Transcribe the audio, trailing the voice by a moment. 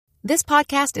This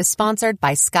podcast is sponsored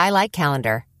by Skylight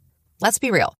Calendar. Let's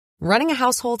be real. Running a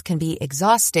household can be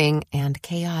exhausting and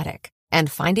chaotic.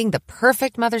 And finding the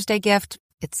perfect Mother's Day gift,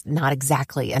 it's not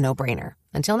exactly a no-brainer.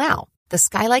 Until now. The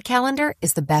Skylight Calendar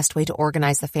is the best way to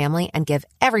organize the family and give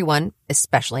everyone,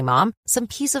 especially mom, some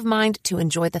peace of mind to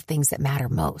enjoy the things that matter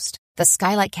most. The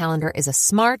Skylight Calendar is a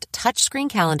smart, touchscreen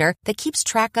calendar that keeps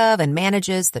track of and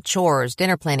manages the chores,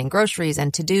 dinner planning, groceries,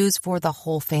 and to-dos for the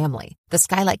whole family. The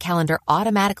Skylight Calendar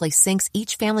automatically syncs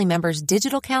each family member's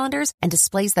digital calendars and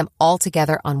displays them all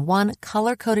together on one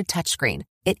color-coded touchscreen.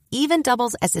 It even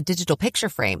doubles as a digital picture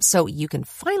frame, so you can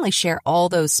finally share all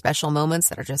those special moments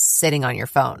that are just sitting on your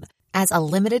phone. As a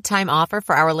limited time offer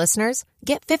for our listeners,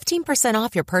 get 15%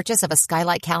 off your purchase of a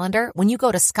Skylight Calendar when you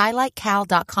go to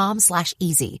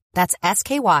skylightcal.com/easy. That's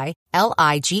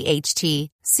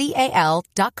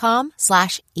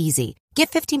SKYLIGHTCAL.com/easy. Get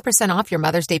 15% off your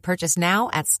Mother's Day purchase now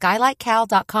at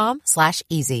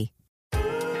skylightcal.com/easy.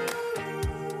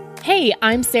 Hey,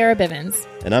 I'm Sarah Bivens.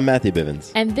 And I'm Matthew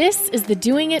Bivens. And this is the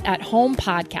Doing It at Home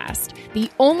podcast, the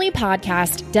only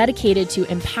podcast dedicated to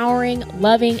empowering,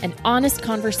 loving, and honest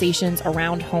conversations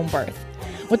around home birth.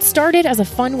 What started as a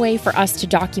fun way for us to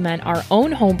document our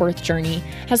own home birth journey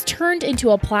has turned into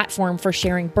a platform for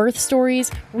sharing birth stories,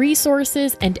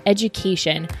 resources, and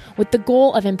education with the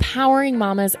goal of empowering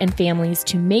mamas and families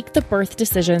to make the birth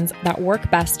decisions that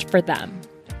work best for them.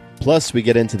 Plus, we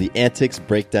get into the antics,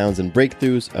 breakdowns, and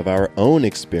breakthroughs of our own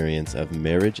experience of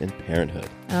marriage and parenthood.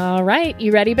 All right,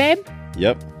 you ready, babe?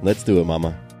 Yep, let's do it,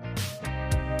 mama.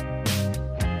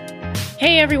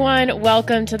 Hey, everyone.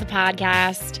 Welcome to the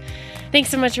podcast. Thanks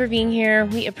so much for being here.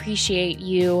 We appreciate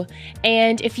you.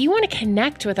 And if you want to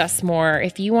connect with us more,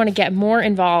 if you want to get more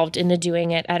involved in the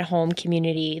Doing It at Home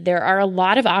community, there are a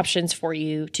lot of options for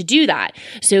you to do that.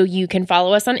 So you can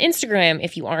follow us on Instagram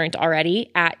if you aren't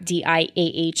already at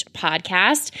DIAH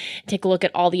Podcast. Take a look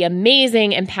at all the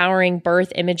amazing, empowering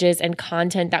birth images and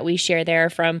content that we share there,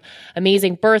 from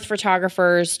amazing birth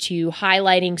photographers to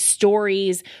highlighting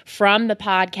stories from the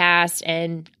podcast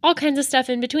and all kinds of stuff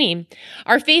in between.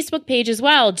 Our Facebook page as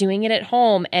well, Doing It at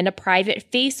Home, and a private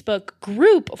Facebook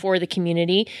group for the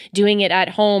community, Doing It at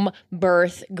Home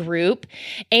Birth Group,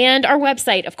 and our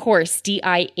website, of course,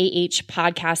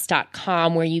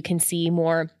 diahpodcast.com, where you can see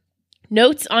more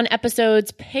notes on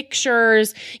episodes,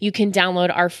 pictures. You can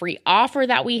download our free offer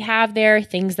that we have there,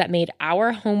 things that made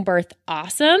our home birth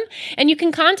awesome. And you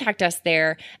can contact us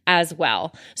there as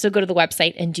well. So go to the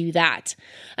website and do that.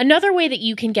 Another way that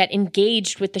you can get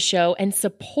engaged with the show and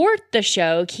support the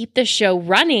show, keep the show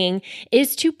running,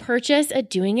 is to purchase a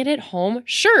Doing It at Home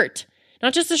shirt.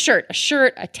 Not just a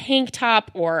shirt, a tank top,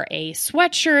 or a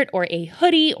sweatshirt, or a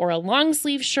hoodie, or a long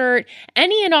sleeve shirt.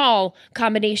 Any and all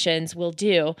combinations will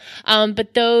do.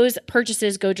 But those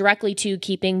purchases go directly to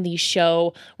keeping the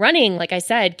show running. Like I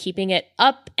said, keeping it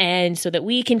up, and so that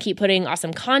we can keep putting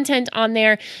awesome content on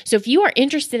there. So if you are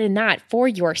interested in that for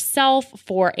yourself,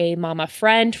 for a mama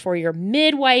friend, for your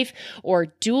midwife, or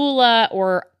doula,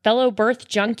 or fellow birth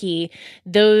junkie,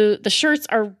 though the shirts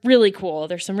are really cool.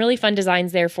 There's some really fun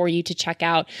designs there for you to check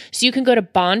out. So you can go to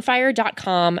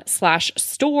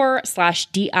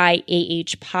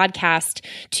bonfire.com/store/DIAH podcast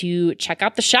to check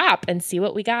out the shop and see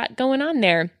what we got going on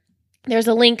there. There's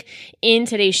a link in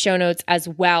today's show notes as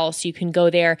well, so you can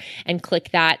go there and click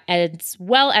that, as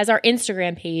well as our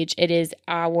Instagram page. It is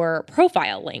our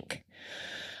profile link.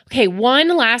 Okay,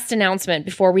 one last announcement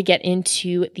before we get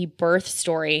into the birth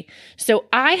story. So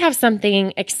I have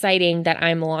something exciting that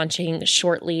I'm launching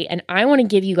shortly, and I want to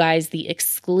give you guys the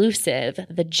exclusive,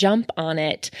 the jump on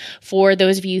it, for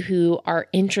those of you who are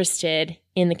interested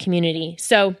in the community.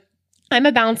 So I'm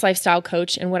a balanced lifestyle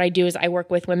coach, and what I do is I work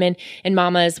with women and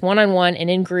mamas one-on-one and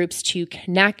in groups to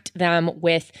connect them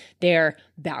with their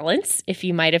balance, if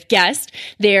you might have guessed,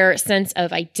 their sense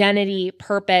of identity,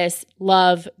 purpose,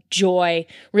 love, joy,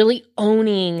 really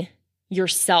owning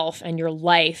yourself and your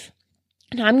life.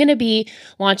 And I'm going to be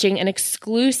launching an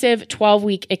exclusive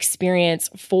 12-week experience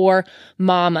for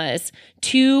mamas.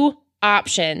 2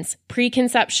 options: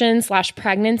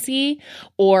 preconception/pregnancy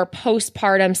or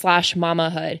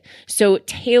postpartum/mamahood. So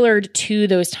tailored to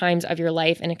those times of your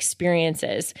life and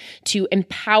experiences to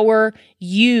empower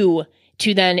you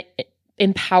to then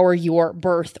empower your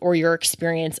birth or your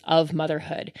experience of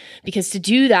motherhood. Because to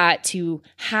do that, to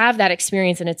have that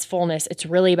experience in its fullness, it's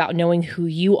really about knowing who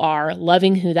you are,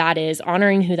 loving who that is,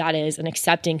 honoring who that is, and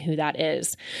accepting who that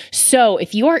is. So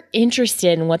if you are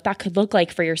interested in what that could look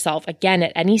like for yourself, again,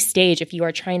 at any stage, if you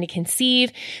are trying to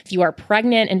conceive, if you are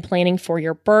pregnant and planning for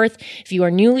your birth, if you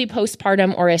are newly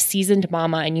postpartum or a seasoned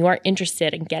mama and you are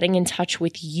interested in getting in touch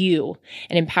with you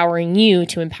and empowering you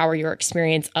to empower your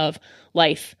experience of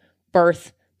life,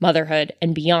 birth, motherhood,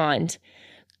 and beyond.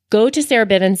 Go to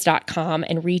sarahbivens.com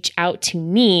and reach out to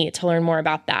me to learn more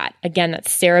about that. Again,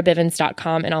 that's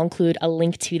sarahbivens.com, and I'll include a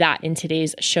link to that in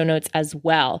today's show notes as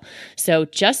well. So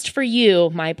just for you,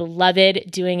 my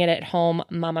beloved Doing It at Home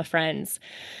mama friends.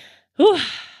 Whew.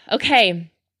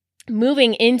 Okay,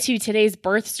 moving into today's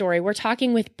birth story, we're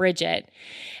talking with Bridget.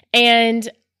 And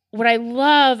what I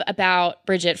love about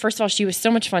Bridget, first of all, she was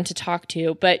so much fun to talk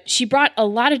to, but she brought a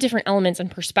lot of different elements and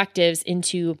perspectives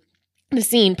into the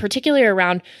scene, particularly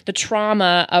around the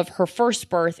trauma of her first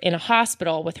birth in a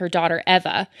hospital with her daughter,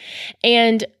 Eva.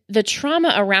 And the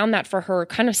trauma around that for her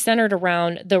kind of centered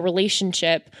around the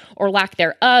relationship, or lack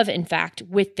thereof, in fact,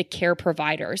 with the care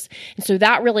providers. And so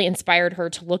that really inspired her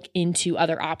to look into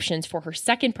other options for her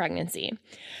second pregnancy.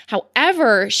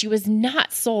 However, she was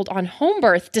not sold on home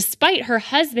birth, despite her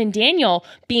husband, Daniel,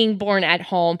 being born at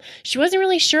home. She wasn't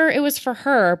really sure it was for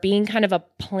her, being kind of a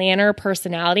planner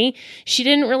personality. She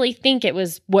didn't really think it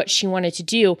was what she wanted to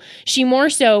do. She more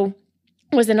so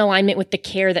was in alignment with the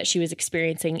care that she was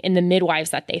experiencing in the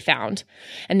midwives that they found.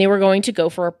 And they were going to go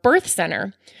for a birth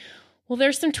center. Well,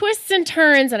 there's some twists and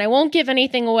turns, and I won't give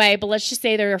anything away, but let's just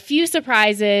say there are a few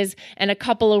surprises and a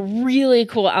couple of really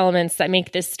cool elements that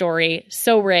make this story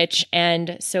so rich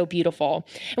and so beautiful.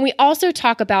 And we also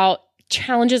talk about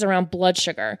challenges around blood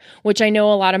sugar, which I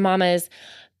know a lot of mamas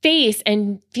face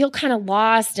and feel kind of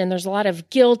lost, and there's a lot of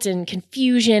guilt and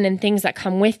confusion and things that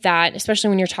come with that, especially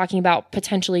when you're talking about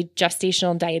potentially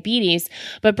gestational diabetes.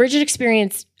 But Bridget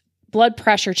experienced blood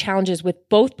pressure challenges with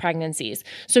both pregnancies,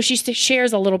 so she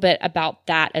shares a little bit about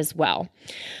that as well.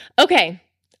 Okay,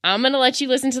 I'm going to let you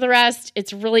listen to the rest.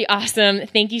 It's really awesome.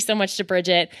 Thank you so much to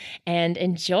Bridget, and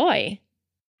enjoy.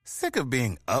 Sick of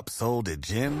being upsold at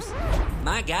gyms?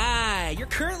 My guy, you're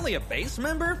currently a base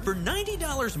member. For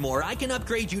 $90 more, I can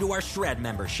upgrade you to our Shred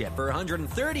membership. For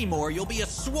 $130 more, you'll be a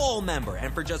Swole member.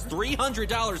 And for just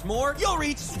 $300 more, you'll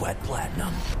reach Sweat Platinum.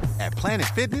 At Planet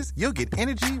Fitness, you'll get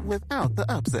energy without the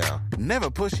upsell. Never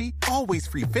pushy, always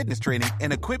free fitness training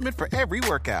and equipment for every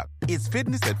workout. It's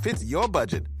fitness that fits your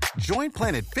budget. Join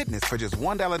Planet Fitness for just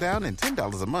 $1 down and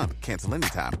 $10 a month. Cancel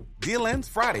anytime. Deal ends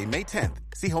Friday, May 10th.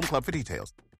 See Home Club for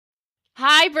details.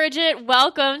 Hi, Bridget.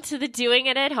 Welcome to the Doing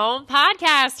It at Home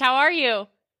podcast. How are you?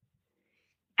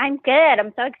 I'm good.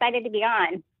 I'm so excited to be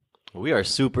on. We are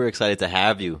super excited to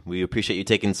have you. We appreciate you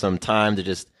taking some time to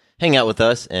just hang out with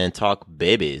us and talk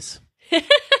babies.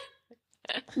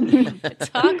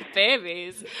 Talk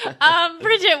babies.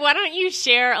 Bridget, why don't you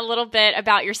share a little bit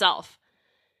about yourself?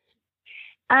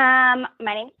 My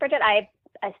name's Bridget. I'm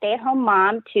a stay-at-home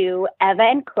mom to Eva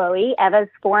and Chloe. Eva's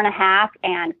 4.5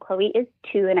 and Chloe is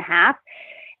 2.5.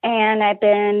 And I've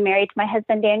been married to my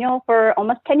husband, Daniel, for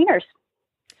almost 10 years.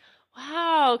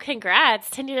 Wow, congrats.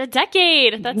 10 years, a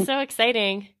decade. That's so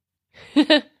exciting.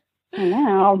 I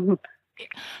know.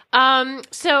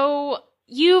 So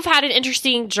you've had an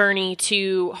interesting journey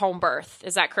to home birth.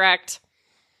 Is that correct?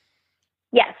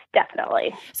 Yes,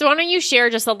 definitely. So why don't you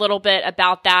share just a little bit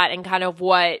about that and kind of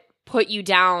what put you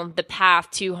down the path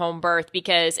to home birth,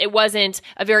 because it wasn't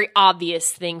a very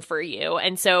obvious thing for you.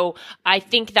 And so I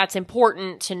think that's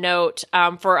important to note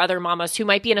for other mamas who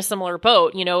might be in a similar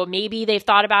boat. You know, maybe they've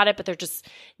thought about it, but they're just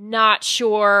not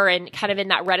sure and kind of in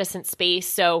that reticent space.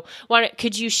 So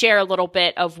could you share a little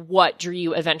bit of what drew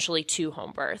you eventually to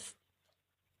home birth?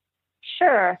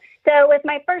 Sure. So with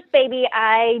my first baby,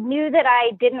 I knew that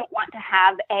I didn't want to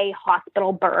have a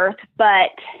hospital birth,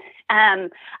 but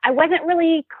I wasn't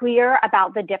really clear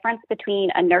about the difference between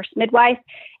a nurse midwife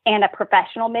and a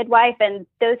professional midwife, and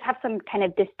those have some kind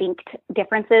of distinct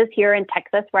differences here in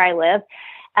Texas where I live.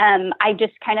 I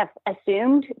just kind of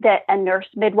assumed that a nurse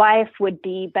midwife would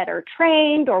be better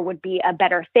trained or would be a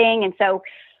better thing, and so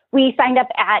we signed up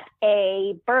at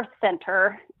a birth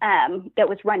center that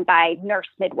was run by nurse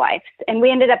midwives, and we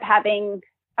ended up having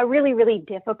a really, really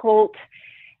difficult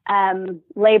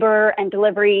labor and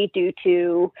delivery due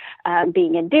to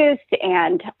being induced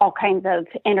and all kinds of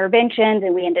interventions.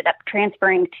 And we ended up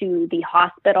transferring to the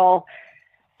hospital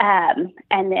and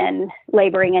then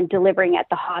laboring and delivering at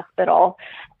the hospital,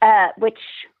 which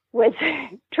was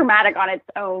traumatic on its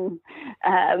own.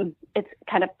 It's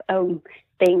kind of own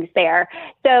things there.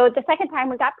 So the second time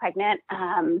we got pregnant,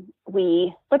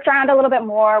 we looked around a little bit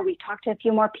more. We talked to a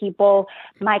few more people.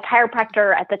 My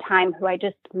chiropractor at the time, who I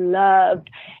just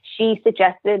loved, she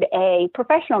suggested a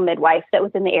professional midwife that was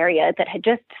in the area that had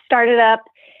just started up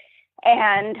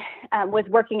and was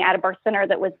working at a birth center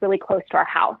that was really close to our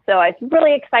house. So I was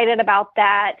really excited about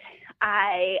that.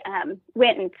 I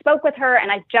went and spoke with her,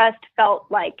 and I just felt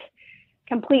like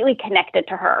completely connected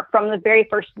to her from the very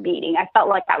first meeting. I felt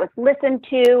like I was listened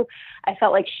to. I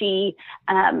felt like she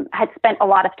had spent a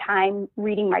lot of time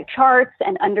reading my charts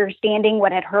and understanding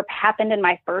what had happened in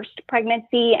my first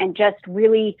pregnancy, and just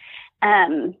really,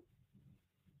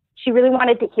 she really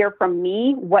wanted to hear from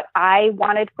me what I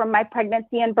wanted from my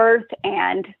pregnancy and birth,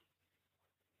 and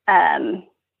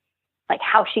like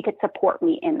how she could support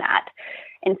me in that,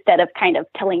 instead of kind of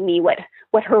telling me what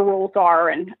her rules are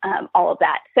and all of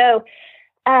that. So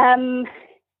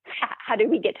how did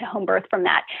we get to home birth from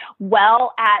that?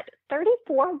 Well, at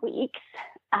 34 weeks,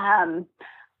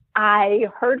 I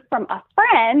heard from a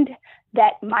friend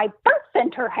that my birth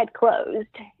center had closed.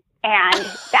 And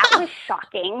that was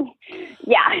shocking.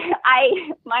 Yeah,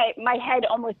 my head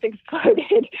almost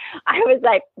exploded. I was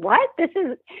like, what? This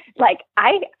is like,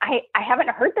 I haven't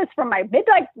heard this from my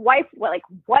midwife wife. Like,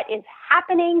 what is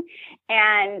happening?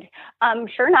 And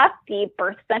sure enough, the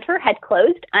birth center had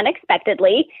closed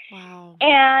unexpectedly. Wow.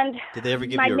 And did they ever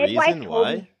give you a reason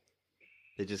why?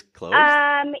 They just closed?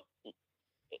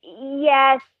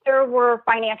 Yes, there were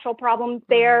financial problems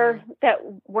there that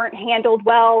weren't handled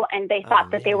well, and they thought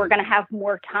that they were going to have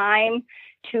more time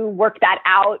to work that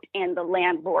out, and the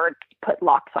landlord put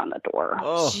locks on the door.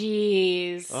 Oh,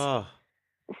 jeez. Oh,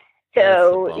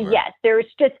 so yes, there was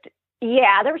just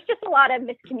a lot of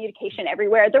miscommunication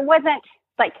everywhere. There wasn't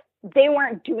like, they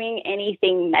weren't doing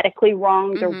anything medically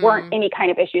wrong. There weren't any kind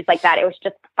of issues like that. It was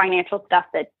just financial stuff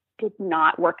that did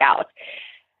not work out.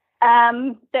 So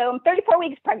I'm 34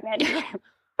 weeks pregnant,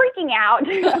 freaking out.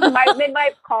 My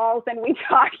midwife calls and we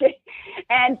talk,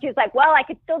 and she's like, well, I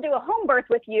could still do a home birth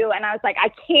with you. And I was like, I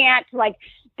can't. Like,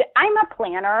 I'm a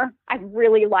planner. I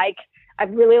really like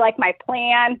my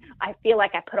plan. I feel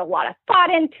like I put a lot of thought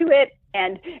into it.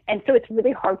 And so it's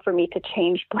really hard for me to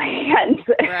change plans.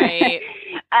 Right.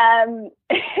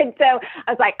 And so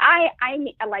I was like, I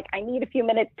need a few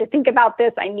minutes to think about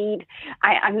this.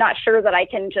 I'm not sure that I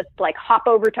can just like hop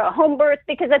over to a home birth,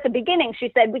 because at the beginning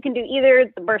she said we can do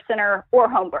either the birth center or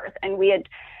home birth. And we had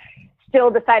still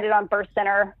decided on birth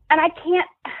center. And I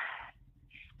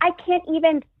can't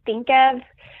even think of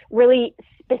really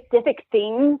specific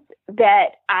things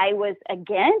that I was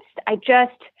against. I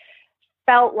just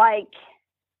felt like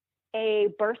a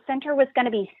birth center was going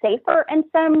to be safer in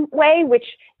some way, which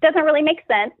doesn't really make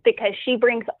sense because she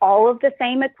brings all of the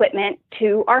same equipment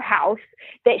to our house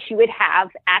that she would have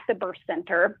at the birth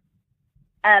center.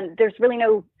 There's really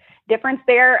no difference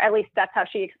there. At least that's how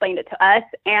she explained it to us.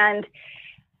 And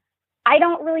I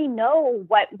don't really know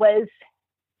what was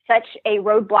such a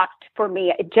roadblock for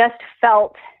me. It just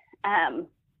felt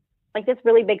like this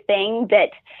really big thing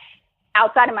that,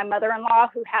 outside of my mother-in-law,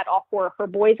 who had all four of her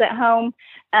boys at home,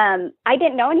 I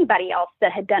didn't know anybody else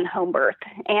that had done home birth.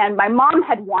 And my mom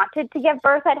had wanted to give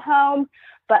birth at home,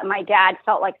 but my dad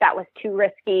felt like that was too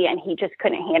risky and he just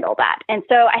couldn't handle that. And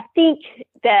so I think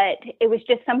that it was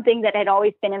just something that had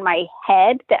always been in my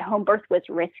head, that home birth was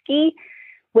risky,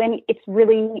 when it's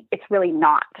really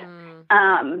not.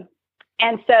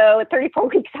 And so at 34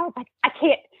 weeks, I was like, I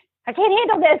can't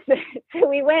handle this. So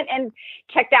we went and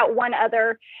checked out one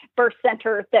other birth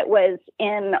center that was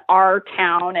in our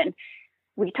town. And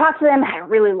we talked to them, had a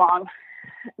really long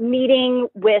meeting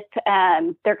with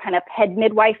their kind of head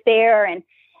midwife there.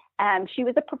 And she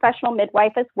was a professional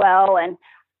midwife as well. And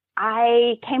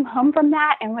I came home from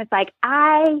that and was like,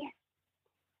 I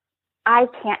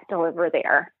can't deliver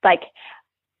there. Like,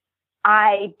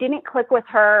 I didn't click with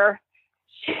her.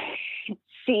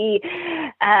 She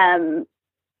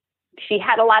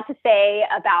had a lot to say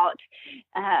about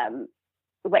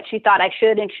what she thought I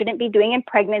should and shouldn't be doing in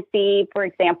pregnancy. For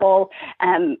example,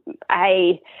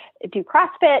 I do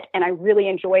CrossFit and I really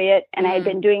enjoy it. And I had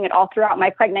been doing it all throughout my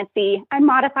pregnancy. I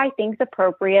modify things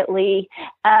appropriately.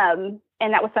 And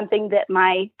that was something that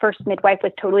my first midwife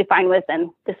was totally fine with.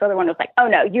 And this other one was like, oh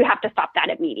no, you have to stop that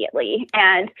immediately.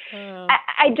 And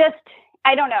I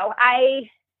don't know. I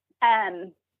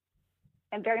am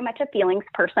very much a feelings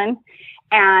person.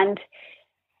 And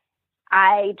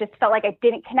I just felt like I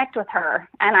didn't connect with her.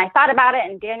 And I thought about it,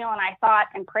 and Daniel and I thought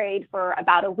and prayed for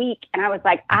about a week. And I was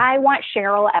like, I want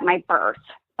Cheryl at my birth.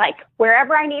 Like,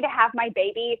 wherever I need to have my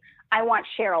baby, I want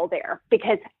Cheryl there,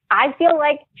 because I feel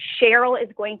like Cheryl is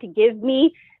going to give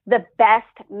me the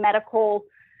best medical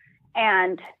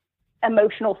and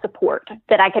emotional support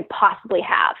that I could possibly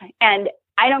have. And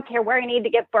I don't care where I need to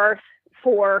give birth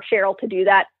for Cheryl to do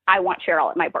that. I want Cheryl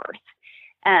at my birth.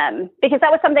 Because that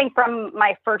was something from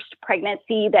my first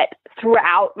pregnancy, that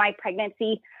throughout my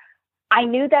pregnancy, I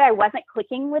knew that I wasn't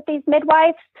clicking with these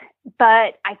midwives,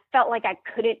 but I felt like I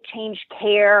couldn't change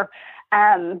care.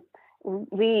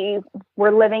 we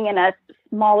were living in a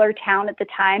smaller town at the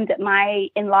time that my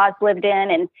in-laws lived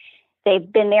in, and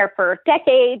they've been there for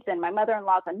decades. And my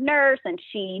mother-in-law's a nurse, and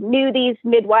she knew these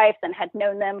midwives and had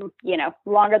known them,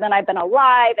 longer than I've been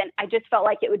alive. And I just felt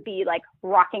like it would be like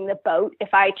rocking the boat if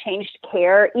I changed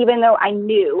care, even though I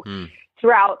knew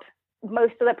throughout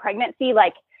most of the pregnancy,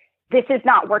 like, this is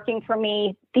not working for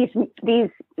me. These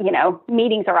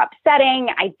meetings are upsetting.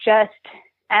 I just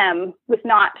was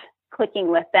not clicking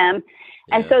with them.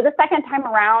 Yeah. And so the second time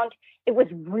around, it was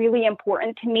really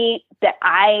important to me that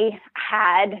I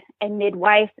had a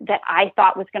midwife that I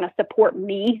thought was going to support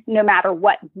me no matter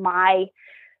what my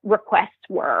requests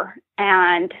were.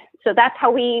 And so that's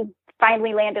how we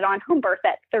finally landed on home birth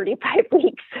at 35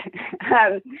 weeks,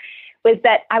 was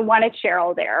that I wanted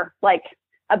Cheryl there. Like,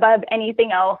 above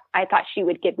anything else, I thought she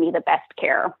would give me the best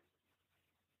care.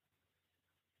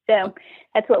 So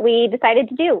that's what we decided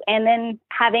to do. And then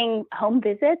having home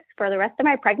visits for the rest of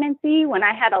my pregnancy, when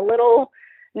I had a little,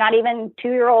 not even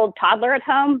 2-year-old toddler at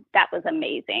home, that was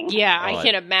amazing. Yeah, I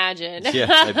can imagine. Yeah,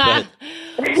 I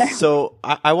bet. So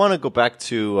I want to go back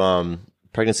to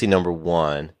pregnancy number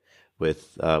 1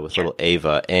 with little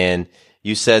Ava. And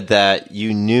you said that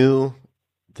you knew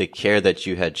the care that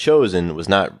you had chosen was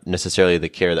not necessarily the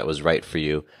care that was right for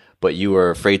you, but you were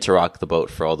afraid to rock the boat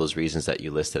for all those reasons that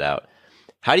you listed out.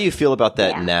 How do you feel about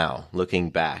that now, looking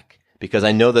back? Because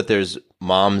I know that there's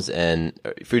moms and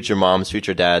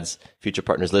future dads, future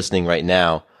partners listening right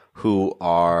now who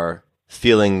are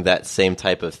feeling that same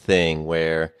type of thing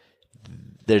where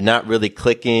they're not really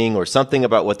clicking, or something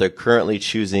about what they're currently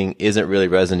choosing isn't really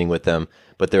resonating with them,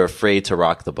 but they're afraid to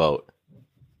rock the boat.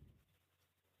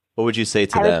 What would you say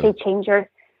to them? I would say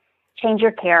change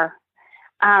your care.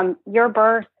 Your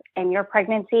birth and your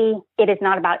pregnancy, it is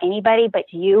not about anybody but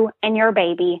you and your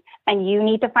baby, and you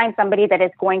need to find somebody that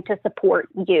is going to support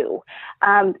you.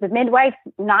 The midwife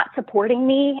not supporting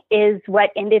me is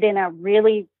what ended in a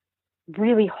really,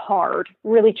 really hard,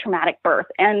 really traumatic birth.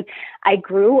 And I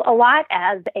grew a lot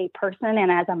as a person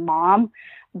and as a mom,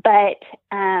 but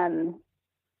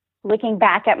looking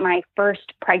back at my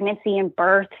first pregnancy and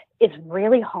birth is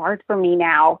really hard for me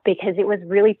now, because it was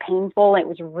really painful. It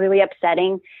was really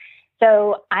upsetting.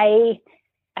 So I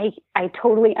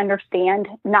totally understand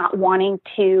not wanting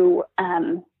to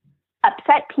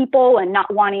upset people and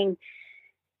not wanting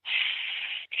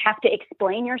to have to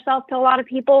explain yourself to a lot of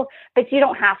people, but you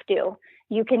don't have to.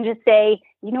 You can just say,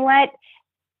 you know what?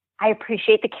 I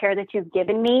appreciate the care that you've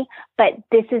given me, but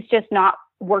this is just not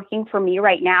working for me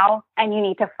right now. And you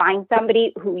need to find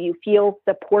somebody who you feel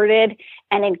supported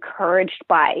and encouraged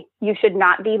by. You should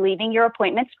not be leaving your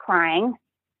appointments crying.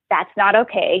 That's not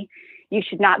okay. You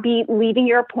should not be leaving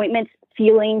your appointments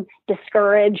feeling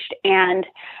discouraged and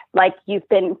like you've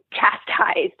been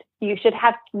chastised. You should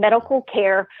have medical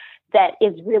care that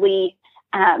is really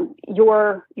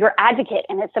your advocate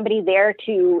and is somebody there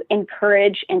to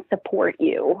encourage and support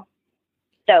you.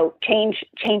 So change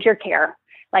your care.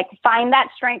 Like, find that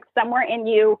strength somewhere in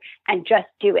you and just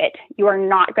do it. You are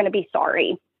not going to be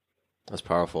sorry. That's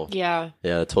powerful. Yeah.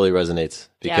 Yeah, it totally resonates,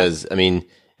 because I mean,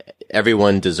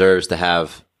 everyone deserves to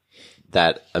have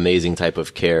that amazing type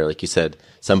of care. Like you said,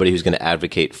 somebody who's going to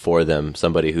advocate for them,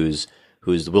 somebody who's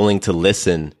willing to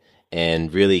listen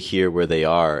and really hear where they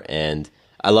are. And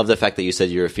I love the fact that you said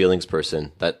you're a feelings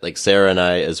person. That, like, Sarah and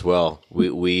I as well,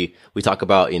 we talk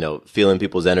about, feeling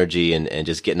people's energy and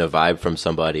just getting a vibe from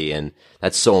somebody. And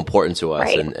that's so important to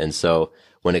us. Right. And so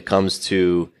when it comes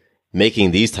to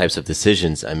making these types of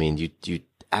decisions, I mean, you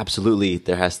absolutely,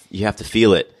 you have to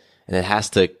feel it, and it has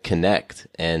to connect.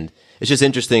 And it's just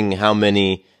interesting how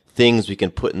many things we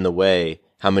can put in the way,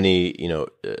 how many,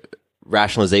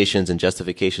 rationalizations and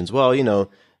justifications. Well,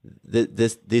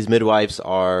 these midwives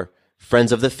are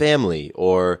friends of the family,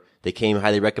 or they came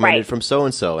highly recommended from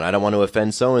so-and-so, and I don't want to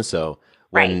offend so-and-so,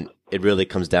 when it really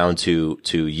comes down to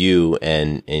you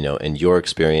and, and your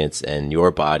experience and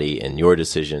your body and your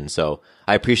decision. So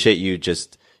I appreciate you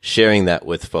just sharing that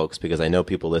with folks, because I know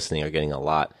people listening are getting a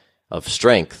lot of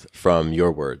strength from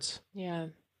your words. Yeah.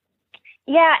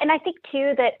 Yeah. And I think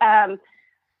too that,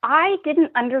 I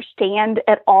didn't understand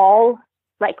at all,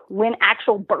 like, when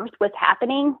actual birth was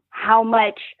happening, how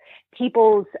much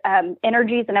people's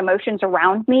energies and emotions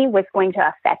around me was going to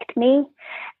affect me.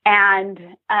 And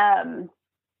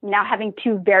now having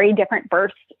 2 very different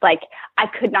births, like, I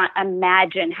could not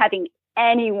imagine having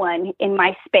anyone in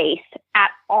my space at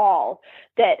all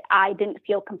that I didn't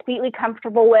feel completely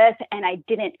comfortable with. And I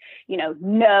didn't,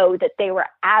 know that they were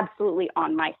absolutely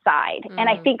on my side. And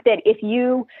I think that if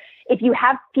you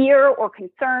have fear or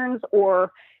concerns,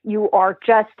 or you are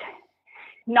just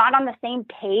not on the same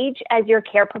page as your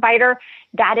care provider,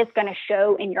 that is going to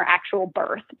show in your actual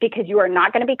birth, because you are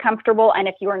not going to be comfortable. And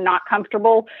if you are not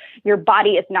comfortable, your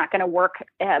body is not going to work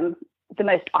the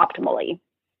most optimally.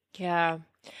 Yeah.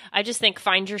 I just think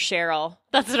find your Cheryl.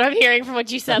 That's what I'm hearing from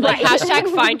what you said. Like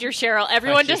hashtag find your Cheryl.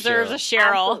 Everyone deserves a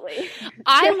Cheryl. Absolutely.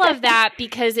 I love that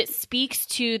because it speaks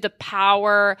to the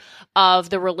power of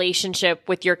the relationship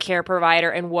with your care provider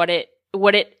and what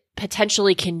it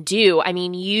potentially can do. I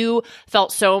mean, you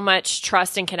felt so much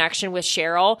trust and connection with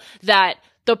Cheryl that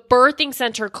the birthing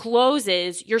center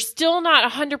closes, you're still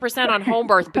not 100% on home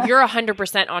birth, but you're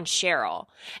 100% on Cheryl.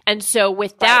 And so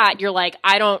with that, you're like,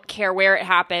 I don't care where it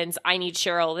happens. I need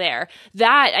Cheryl there.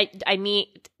 That, I mean,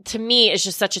 to me is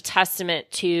just such a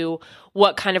testament to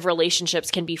what kind of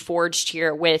relationships can be forged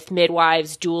here with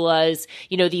midwives, doulas,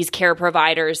 you know, these care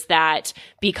providers that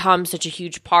become such a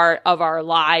huge part of our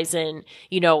lives and,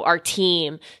 you know, our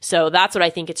team. So that's what I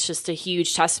think it's just a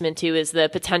huge testament to, is the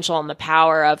potential and the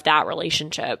power of that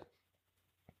relationship.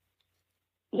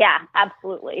 Yeah,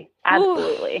 absolutely.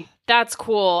 Absolutely. Ooh, that's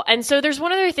cool. And so there's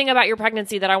one other thing about your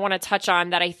pregnancy that I want to touch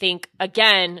on that I think,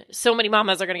 again, so many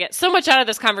mamas are going to get so much out of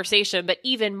this conversation, but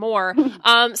even more,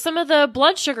 some of the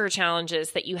blood sugar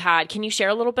challenges that you had. Can you share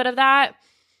a little bit of that?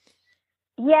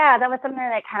 Yeah, that was something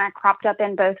that kind of cropped up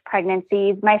in both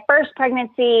pregnancies. My first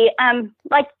pregnancy,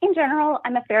 like in general,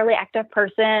 I'm a fairly active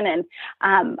person, and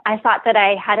I thought that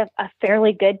I had a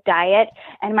fairly good diet.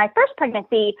 And my first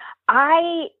pregnancy,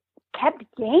 I kept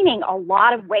gaining a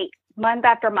lot of weight month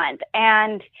after month.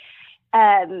 And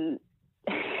I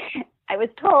was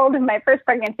told in my first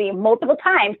pregnancy multiple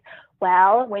times,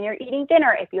 well, when you're eating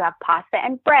dinner, if you have pasta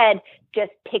and bread,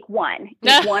 just pick one,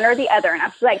 eat one or the other. And I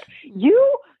was like,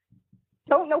 you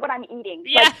don't know what I'm eating.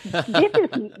 Yeah. Like,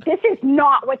 this is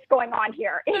not what's going on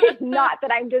here. It is not that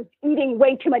I'm just eating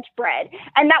way too much bread.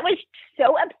 And that was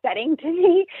so upsetting to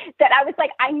me that I was like,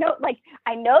 I know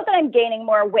that I'm gaining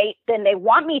more weight than they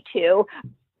want me to,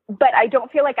 but I don't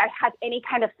feel like I have any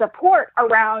kind of support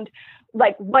around,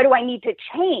 like, what do I need to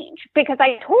change? Because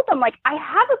I told them, like, I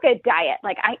have a good diet.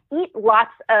 Like, I eat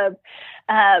lots of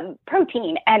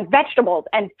protein and vegetables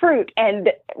and fruit,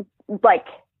 and like,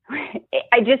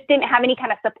 I just didn't have any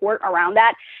kind of support around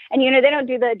that. And, you know, they don't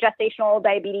do the gestational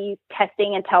diabetes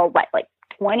testing until like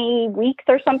 20 weeks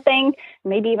or something,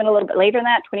 maybe even a little bit later than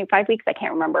that, 25 weeks. I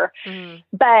can't remember.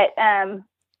 But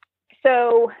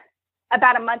so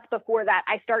about a month before that,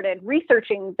 I started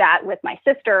researching that with my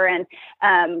sister,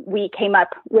 and we came up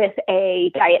with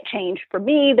a diet change for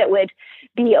me that would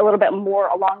be a little bit more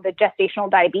along the gestational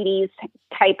diabetes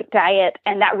type diet.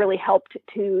 And that really helped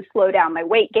to slow down my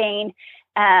weight gain.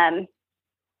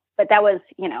 But that was,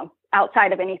 you know,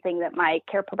 outside of anything that my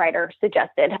care provider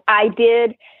suggested. I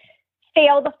did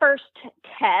fail the first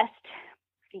test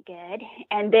pretty good.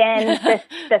 And then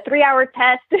the 3-hour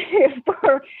test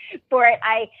for it,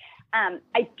 I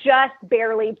just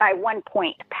barely by 1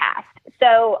 point passed.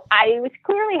 So I was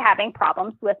clearly having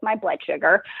problems with my blood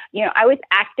sugar. You know, I was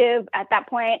active at that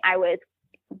point. I was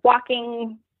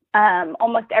walking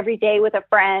almost every day with a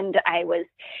friend. I was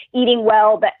eating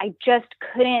well, but I just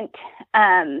couldn't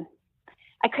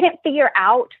figure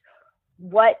out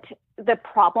what the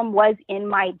problem was in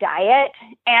my diet.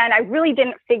 And I really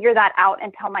didn't figure that out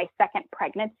until my second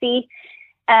pregnancy.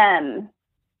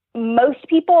 Most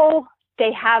people,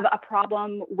 they have a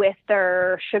problem with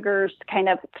their sugars kind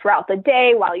of throughout the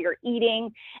day while you're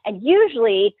eating. And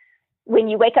usually when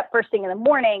you wake up first thing in the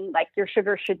morning, like, your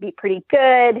sugar should be pretty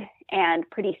good and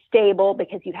pretty stable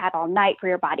because you had all night for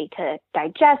your body to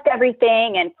digest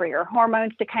everything and for your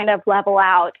hormones to kind of level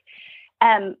out.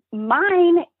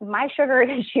 My sugar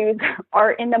issues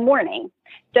are in the morning.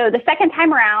 So the second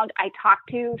time around, I talked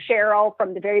to Cheryl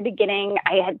from the very beginning.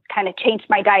 I had kind of changed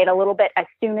my diet a little bit as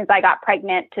soon as I got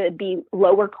pregnant to be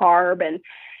lower carb. And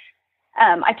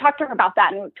I talked to her about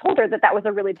that and told her that that was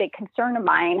a really big concern of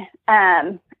mine.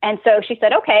 And so she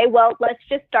said, okay, well, let's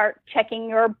just start checking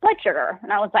your blood sugar.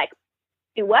 And I was like,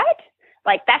 do what?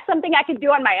 Like, that's something I could do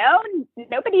on my own?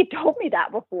 Nobody told me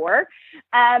that before.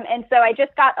 And so I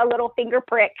just got a little finger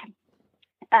prick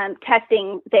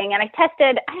testing thing. And I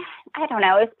tested, I don't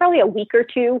know, it was probably a week or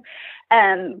two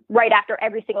right after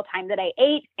every single time that I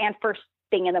ate and first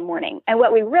thing in the morning. And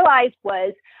what we realized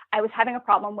was I was having a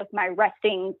problem with my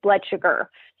resting blood sugar.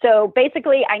 So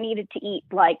basically I needed to eat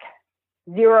like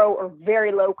 0 or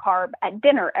very low carb at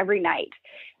dinner every night.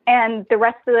 And the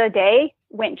rest of the day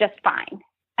went just fine.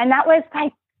 And that was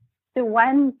like the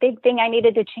one big thing I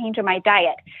needed to change in my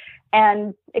diet.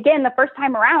 And again, the first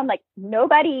time around, like,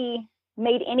 nobody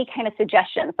made any kind of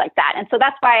suggestions like that. And so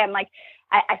that's why I'm like,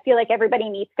 I feel like everybody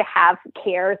needs to have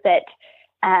care that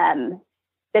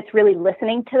that's really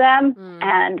listening to them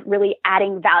and really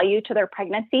adding value to their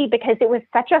pregnancy, because it was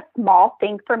such a small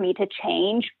thing for me to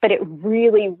change, but it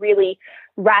really, really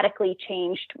radically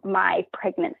changed my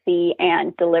pregnancy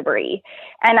and delivery.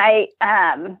 And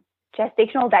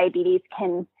gestational diabetes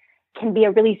can be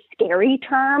a really scary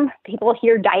term. People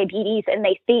hear diabetes and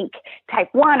they think type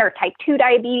 1 or type 2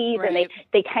 diabetes, right. And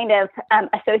they kind of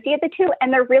associate the two,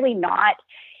 and they're really not.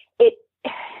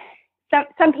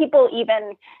 Some people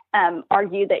even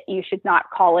argue that you should not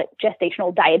call it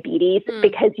gestational diabetes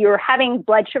because you're having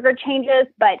blood sugar changes,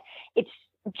 but it's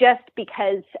just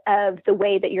because of the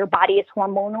way that your body is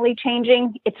hormonally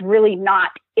changing. It's really not,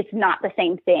 it's not the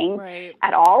same thing right.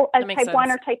 at all as type sense.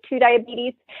 1 or type 2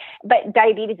 diabetes. But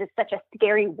diabetes is such a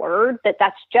scary word that's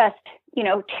just,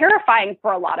 terrifying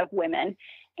for a lot of women.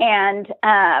 And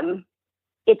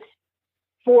it's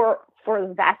for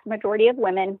the vast majority of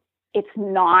women, it's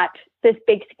not this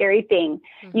big scary thing.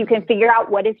 Mm-hmm. You can figure out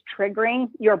what is triggering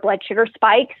your blood sugar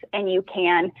spikes, and you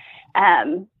can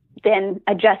then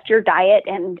adjust your diet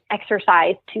and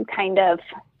exercise to kind of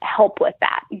help with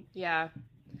that. Yeah.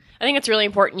 I think it's really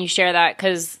important you share that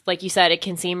because, like you said, it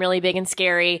can seem really big and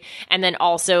scary. And then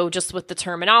also just with the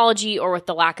terminology or with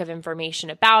the lack of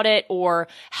information about it or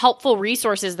helpful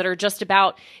resources that are just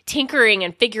about tinkering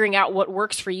and figuring out what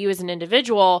works for you as an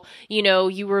individual,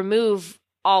 you remove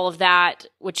all of that,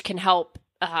 which can help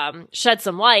shed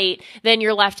some light, then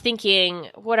you're left thinking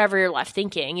whatever you're left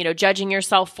thinking, judging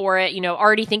yourself for it,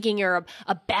 already thinking you're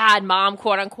a bad mom,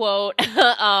 quote unquote.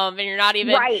 And you're not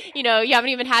even, right. You haven't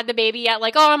even had the baby yet.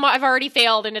 Like, I've already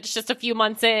failed and it's just a few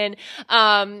months in.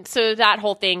 So that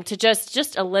whole thing to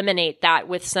just eliminate that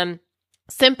with some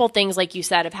simple things, like you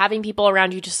said, of having people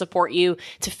around you to support you,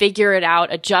 to figure it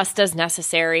out, adjust as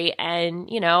necessary, and,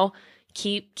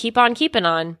 keep on keeping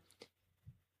on.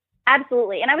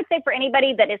 Absolutely. And I would say for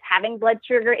anybody that is having blood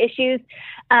sugar issues,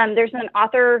 there's an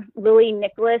author, Lily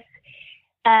Nicholas.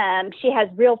 She has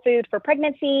Real Food for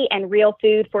Pregnancy and Real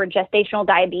Food for Gestational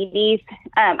Diabetes.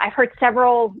 I've heard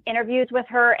several interviews with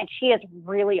her, and she is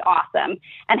really awesome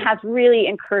and has really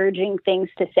encouraging things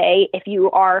to say if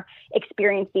you are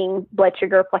experiencing blood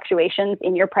sugar fluctuations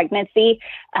in your pregnancy.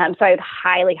 So I would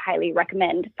highly, highly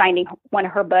recommend finding one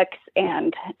of her books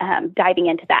and diving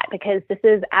into that, because this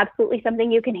is absolutely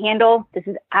something you can handle. This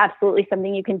is absolutely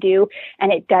something you can do,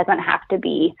 and it doesn't have to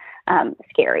be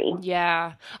scary.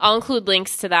 Yeah. I'll include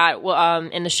links to that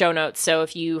in the show notes. So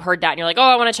if you heard that and you're like,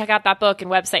 I want to check out that book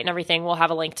and website and everything, we'll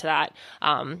have a link to that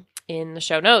in the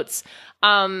show notes.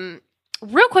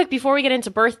 Real quick, before we get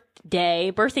into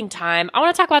birthing time, I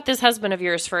want to talk about this husband of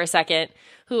yours for a second,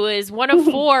 who is one of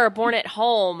 4 born at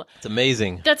home. It's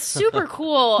amazing. That's super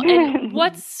cool. And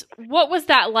what was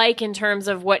that like in terms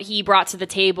of what he brought to the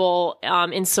table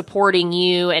in supporting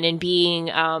you and in being,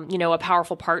 a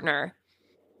powerful partner?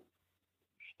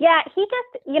 Yeah, he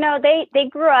just, they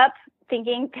grew up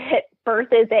thinking that birth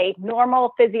is a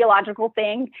normal physiological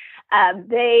thing.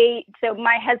 So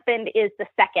my husband is the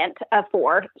second of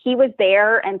 4. He was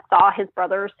there and saw his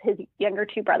younger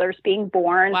 2 brothers being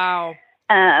born. Wow.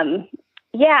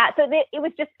 Yeah. So it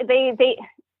was just,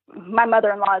 my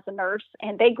mother-in-law is a nurse,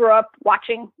 and they grew up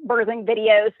watching birthing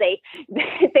videos.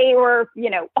 They were,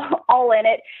 all in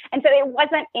it. And so it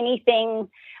wasn't anything.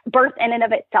 Birth in and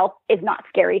of itself is not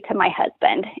scary to my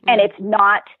husband. Mm-hmm. And it's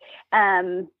not,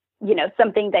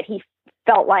 something that he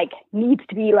felt like needs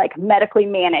to be like medically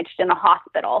managed in a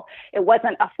hospital. It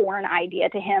wasn't a foreign idea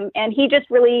to him. And he just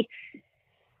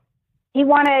he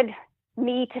wanted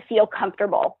me to feel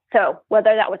comfortable. So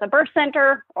whether that was a birth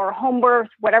center or a home birth,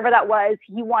 whatever that was,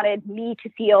 he wanted me to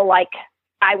feel like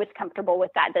I was comfortable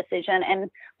with that decision,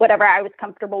 and whatever I was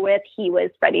comfortable with, he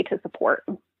was ready to support.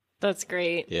 That's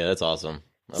great. Yeah, that's awesome.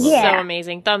 Yeah. So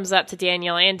amazing. Thumbs up to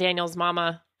Daniel and Daniel's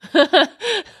mama.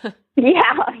 Yeah,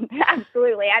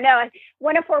 absolutely. I know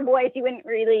one of 4 boys, you wouldn't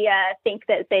really think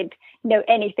that they'd know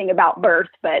anything about birth,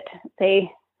 but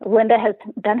Linda has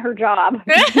done her job.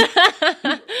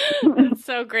 That's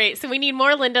so great. So we need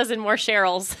more Lindas and more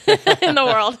Cheryls in the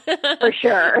world. For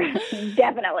sure.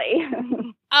 Definitely.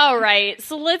 All right.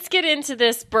 So let's get into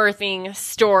this birthing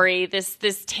story, this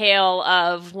tale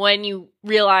of when you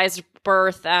realized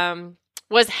birth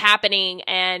was happening,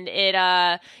 and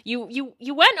it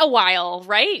you went a while,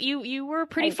 right? You were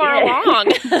pretty far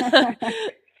along.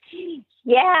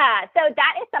 Yeah. So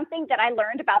that is something that I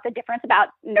learned about the difference about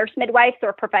nurse midwives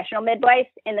or professional midwives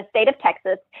in the state of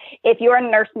Texas. If you're a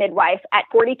nurse midwife, at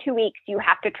 42 weeks, you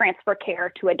have to transfer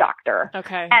care to a doctor.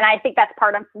 Okay. And I think that's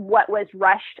part of what was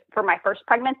rushed for my first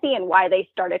pregnancy, and why they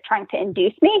started trying to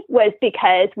induce me, was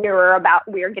because we were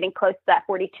getting close to that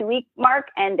 42 week mark,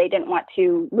 and they didn't want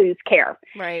to lose care.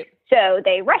 Right. So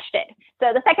they rushed it.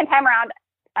 So the second time around,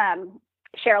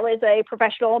 Cheryl is a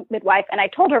professional midwife, and I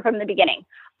told her from the beginning,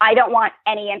 I don't want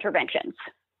any interventions.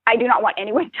 I do not want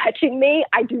anyone touching me.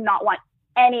 I do not want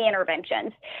any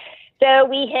interventions. So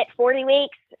we hit 40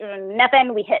 weeks,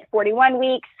 nothing. We hit 41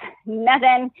 weeks,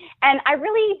 nothing. And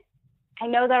I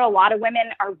know that a lot of women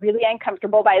are really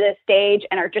uncomfortable by this stage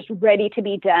and are just ready to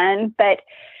be done. But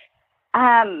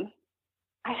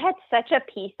I had such a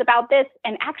peace about this,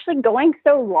 and actually going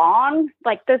so long,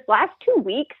 like those last 2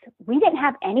 weeks, we didn't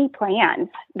have any plans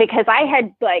because I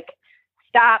had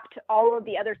stopped all of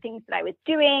the other things that I was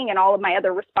doing and all of my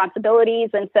other responsibilities.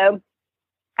 And so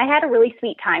I had a really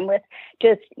sweet time with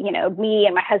just, me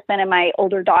and my husband and my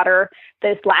older daughter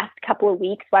those last couple of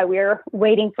weeks while we were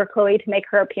waiting for Chloe to make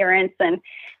her appearance. And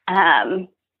I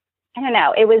don't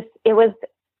know, it was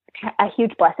a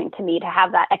huge blessing to me to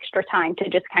have that extra time to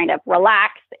just kind of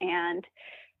relax and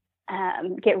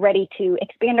get ready to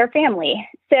expand our family.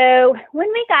 So when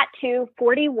we got to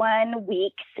 41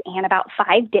 weeks and about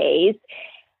 5 days,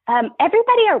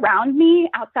 everybody around me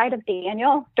outside of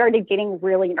Daniel started getting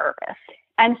really nervous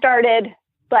and started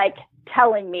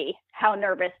telling me how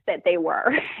nervous that they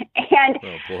were. And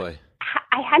oh boy,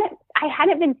 I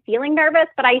hadn't been feeling nervous,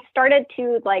 but I started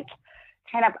to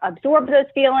kind of absorb those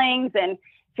feelings and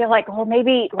feel like, well,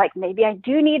 maybe I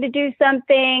do need to do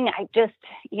something. I just,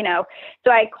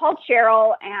 so I called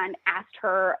Cheryl and asked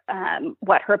her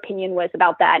what her opinion was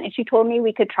about that. And she told me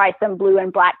we could try some blue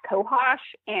and black cohosh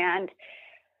and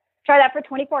try that for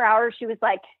 24 hours. She was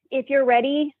like, if you're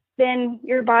ready, then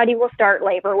your body will start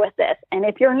labor with this. And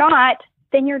if you're not,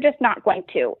 then you're just not going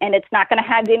to. And it's not going to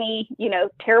have any,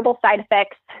 terrible side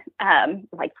effects,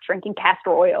 like drinking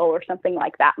castor oil or something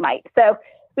like that might. So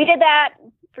we did that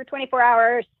for 24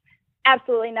 hours.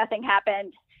 Absolutely nothing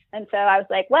happened. And so I was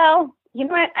like, well, you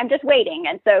know what? I'm just waiting.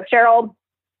 And so Cheryl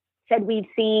said we'd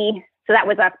see. So that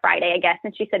was on Friday, I guess.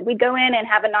 And she said we'd go in and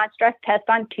have a non-stress test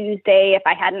on Tuesday if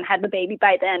I hadn't had the baby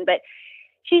by then. But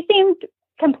she seemed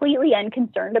completely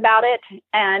unconcerned about it.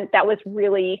 And that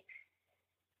really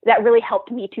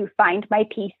helped me to find my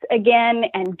peace again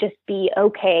and just be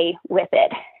okay with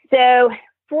it. So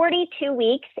 42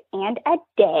 weeks and a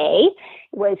day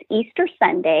was Easter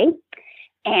Sunday.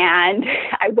 And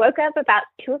I woke up about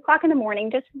 2:00 in the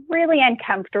morning, just really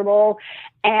uncomfortable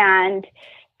and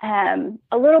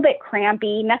a little bit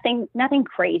crampy, nothing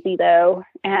crazy though.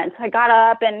 And so I got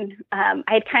up and I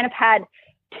had kind of had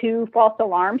 2 false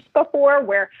alarms before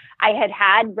where I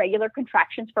had regular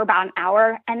contractions for about an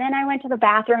hour. And then I went to the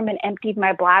bathroom and emptied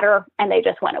my bladder and they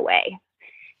just went away.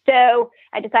 So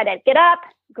I decided to get up,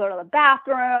 go to the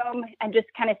bathroom and just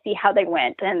kind of see how they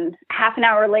went. And half an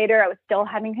hour later, I was still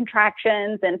having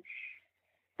contractions and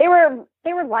they were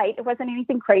light. It wasn't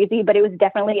anything crazy, but it was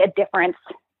definitely a difference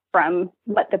from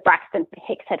what the Braxton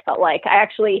Hicks had felt like. I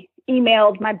actually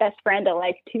emailed my best friend at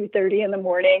 2:30 in the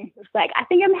morning. It was like, I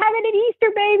think I'm having an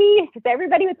Easter baby because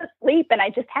everybody was asleep and I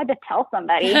just had to tell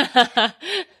somebody.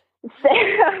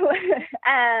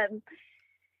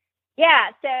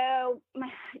 So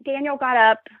Daniel got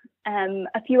up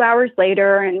a few hours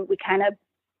later and we kind of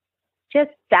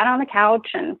just sat on the couch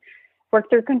and worked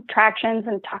through contractions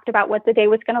and talked about what the day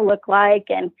was going to look like.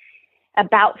 And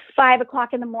about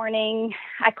 5:00 in the morning,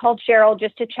 I called Cheryl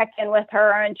just to check in with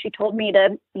her. And she told me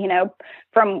to,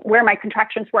 from where my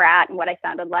contractions were at and what I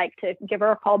sounded like, to give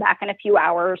her a call back in a few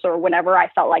hours or whenever I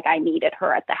felt like I needed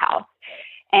her at the house.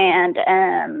 And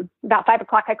about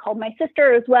 5:00, I called my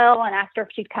sister as well and asked her if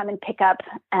she'd come and pick up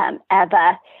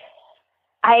Eva.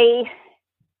 I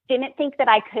didn't think that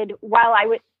I could, while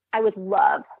I would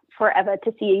love for Eva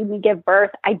to see me give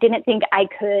birth, I didn't think I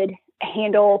could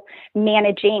handle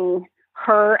managing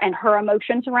her and her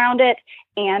emotions around it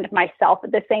and myself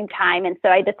at the same time. And so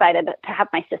I decided to have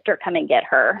my sister come and get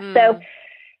her. So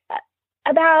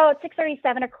about 6:30,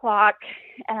 7:00,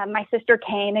 my sister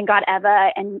came and got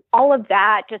Eva, and all of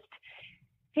that, just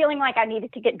feeling like I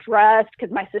needed to get dressed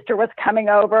because my sister was coming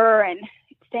over and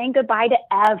saying goodbye to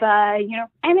Eva.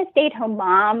 I'm a stay-at-home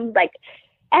mom.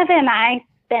 Eva and I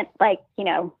spent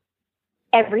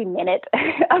every minute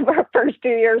of our first 2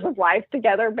 years of life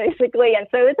together, basically. And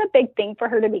so it's a big thing for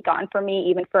her to be gone from me,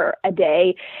 even for a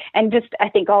day. And just, I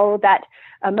think all of that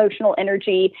emotional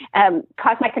energy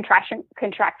caused my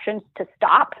contractions to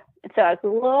stop. So I was a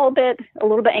little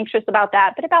bit anxious about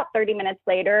that. But about 30 minutes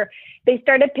later, they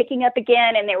started picking up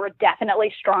again and they were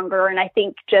definitely stronger. And I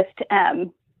think just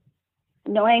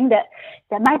knowing that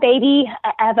my baby,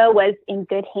 Eva, was in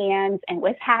good hands and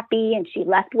was happy and she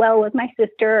left well with my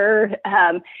sister,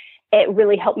 it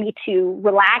really helped me to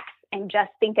relax and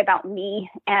just think about me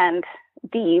and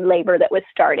the labor that was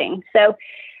starting. So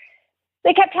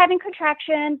they kept having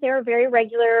contractions. They were very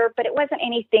regular, but it wasn't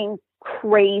anything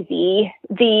crazy.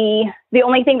 The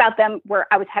only thing about them were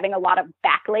I was having a lot of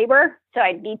back labor. So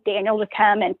I'd need Daniel to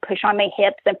come and push on my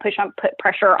hips and put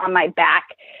pressure on my back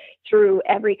through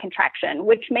every contraction,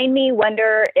 which made me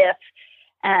wonder if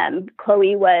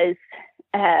Chloe was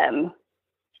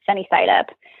sunny side up.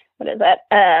 What is that?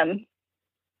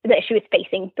 That she was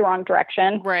facing the wrong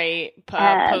direction. Right.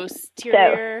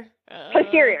 Posterior.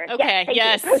 Posterior. Okay.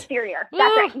 Yes. Posterior.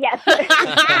 That's right. Yes.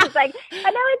 It's like,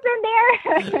 I know it's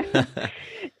in there.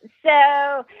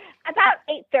 So about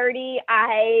 8:30,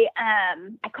 I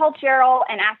called Cheryl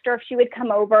and asked her if she would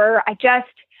come over. I just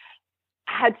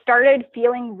had started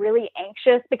feeling really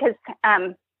anxious because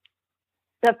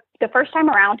the first time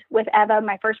around with Eva,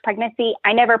 my first pregnancy,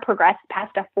 I never progressed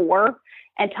past a 4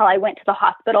 until I went to the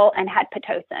hospital and had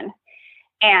Pitocin.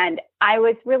 And I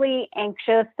was really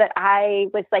anxious that I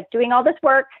was like doing all this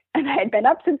work and I had been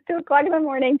up since 2 o'clock in the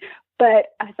morning, but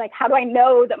I was like, how do I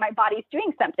know that my body's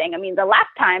doing something? I mean, the last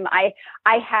time I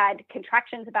had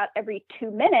contractions about every 2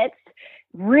 minutes,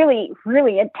 really,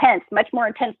 really intense, much more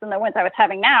intense than the ones I was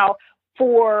having now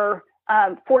for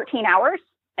 14 hours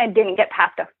and didn't get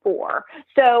past a 4.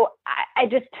 So I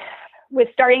just was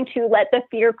starting to let the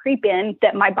fear creep in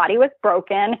that my body was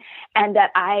broken and that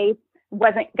I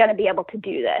wasn't going to be able to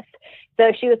do this.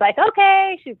 So she was like,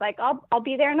 okay. She's like, I'll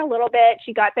be there in a little bit.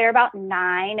 She got there about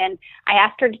 9 and I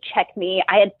asked her to check me.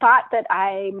 I had thought that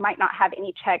I might not have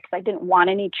any checks. I didn't want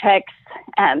any checks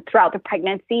throughout the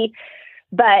pregnancy,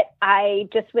 but I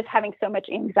just was having so much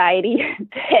anxiety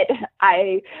that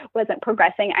I wasn't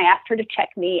progressing. I asked her to check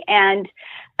me and,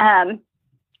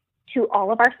 to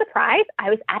all of our surprise, I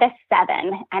was at a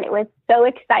 7 and it was so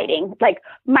exciting. Like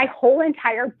my whole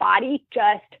entire body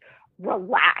just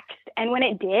relaxed. And when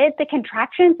it did, the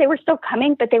contractions, they were still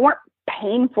coming, but they weren't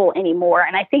painful anymore.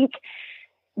 And I think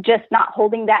just not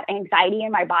holding that anxiety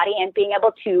in my body and being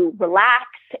able to relax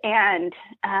and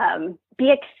be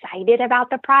excited about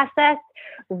the process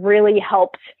really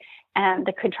helped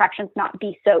the contractions not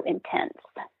be so intense.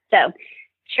 So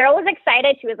Cheryl was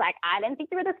excited. She was like, I didn't think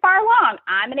you were this far along.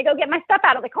 I'm going to go get my stuff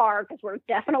out of the car because we're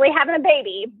definitely having a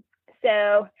baby.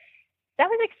 So that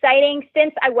was exciting.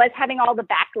 Since I was having all the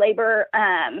back labor,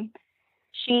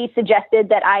 she suggested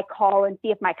that I call and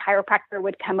see if my chiropractor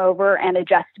would come over and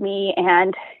adjust me.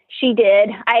 And she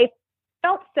did. I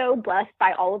felt so blessed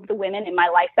by all of the women in my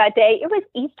life that day. It was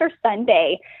Easter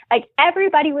Sunday. Like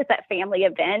everybody was at family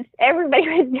events. Everybody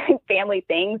was doing family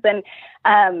things.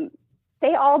 And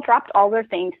they all dropped all their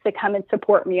things to come and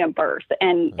support me in birth.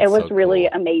 And it was really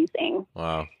amazing.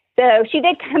 Wow. So she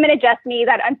did come and adjust me.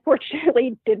 That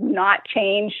unfortunately did not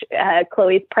change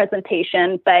Chloe's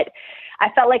presentation, but I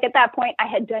felt like at that point I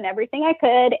had done everything I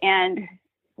could and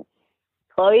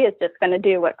Chloe is just going to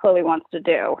do what Chloe wants to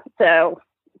do. So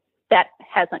that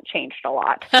hasn't changed a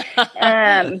lot. So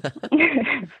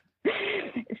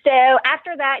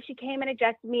after that, she came and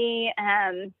adjusted me.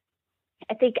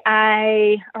 I think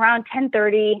around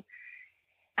 10:30,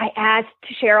 I asked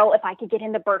Cheryl if I could get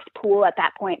in the birth pool at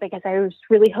that point because I was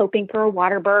really hoping for a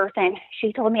water birth. And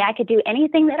she told me I could do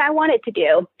anything that I wanted to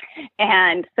do.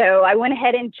 And so I went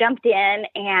ahead and jumped in.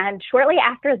 And shortly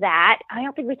after that, I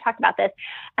don't think we talked about this,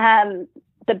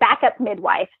 the backup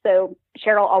midwife. So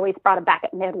Cheryl always brought a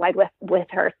backup midwife with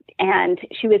her. And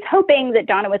she was hoping that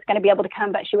Donna was going to be able to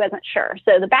come, but she wasn't sure.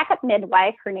 So the backup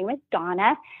midwife, her name is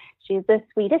Donna. She's the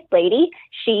sweetest lady.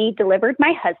 She delivered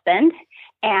my husband.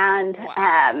 And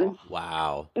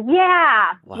wow.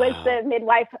 Was the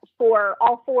midwife for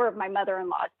all 4 of my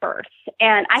mother-in-law's births.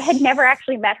 And I had never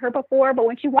actually met her before, but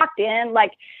when she walked in,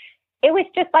 like it was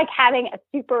just like having a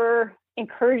super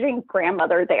encouraging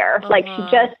grandmother there. Like she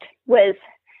just was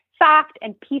soft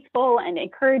and peaceful and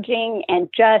encouraging and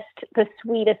just the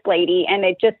sweetest lady. And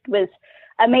it just was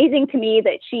amazing to me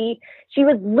that she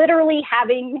was literally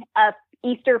having a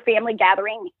Easter family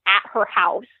gathering at her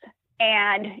house.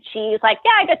 And she's like,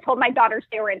 yeah, I just told my daughters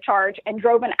they were in charge and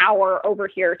drove an hour over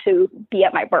here to be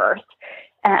at my birth.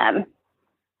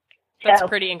 That's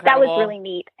pretty incredible. That was really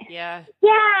neat. Yeah.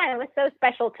 Yeah, it was so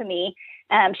special to me.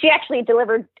 She actually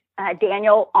delivered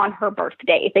Daniel on her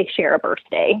birthday. They share a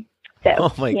birthday. So,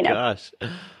 oh my gosh.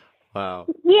 Wow.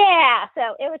 Yeah,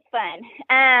 so it was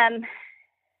fun.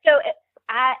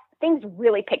 Things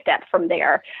really picked up from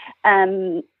there.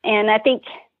 And I think,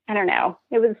 I don't know,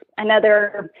 it was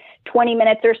another 20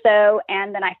 minutes or so.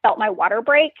 And then I felt my water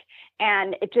break.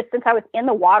 And it just, since I was in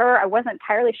the water, I wasn't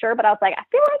entirely sure, but I was like, I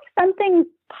feel like something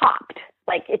popped.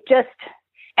 Like it just,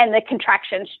 and the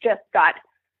contractions just got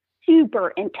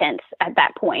super intense at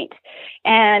that point.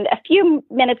 And a few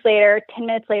minutes later, 10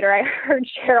 minutes later, I heard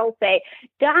Cheryl say,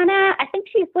 "Donna, I think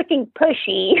she's looking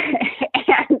pushy."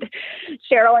 And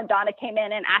Cheryl and Donna came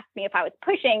in and asked me if I was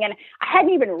pushing. And I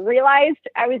hadn't even realized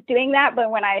I was doing that.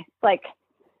 But when I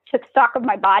took stock of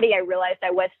my body, I realized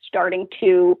I was starting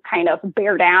to kind of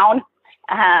bear down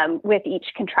with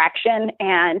each contraction.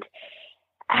 And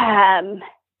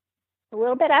a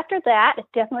little bit after that, it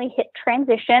definitely hit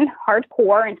transition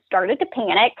hardcore and started to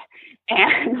panic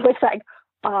and was like,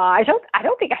 I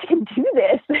don't think I can do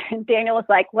this. And Daniel was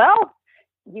like, "Well,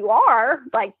 you are,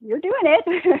 like, you're doing it."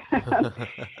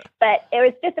 But it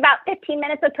was just about 15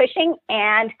 minutes of pushing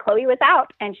and Chloe was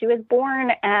out and she was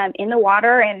born in the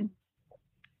water. And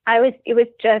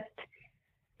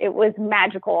it was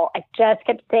magical. I just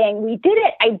kept saying, "We did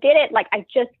it. I did it." Like, I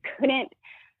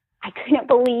couldn't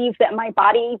believe that my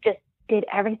body just did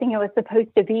everything it was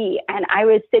supposed to be. And I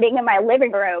was sitting in my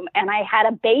living room and I had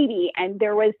a baby and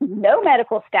there was no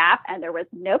medical staff and there was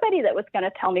nobody that was going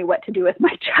to tell me what to do with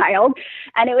my child.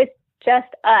 And it was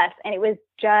just us. And it was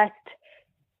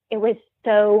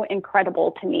so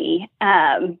incredible to me.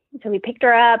 So we picked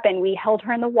her up and we held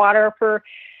her in the water for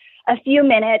a few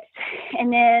minutes.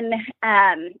 And then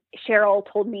Cheryl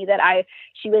told me that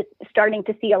she was starting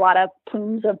to see a lot of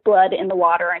plumes of blood in the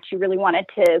water, and she really wanted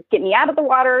to get me out of the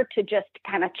water to just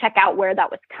kind of check out where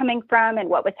that was coming from and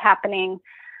what was happening.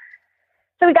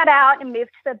 So we got out and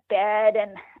moved to the bed,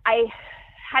 and I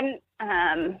hadn't,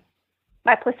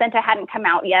 my placenta hadn't come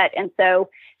out yet. And so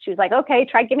she was like, "Okay,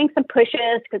 try giving some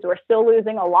pushes because we're still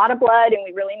losing a lot of blood and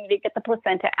we really need to get the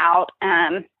placenta out."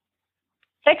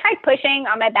 So I tried pushing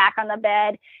on my back on the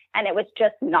bed and it was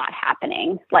just not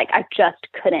happening. Like, I just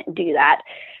couldn't do that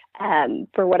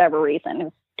for whatever reason. It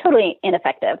was totally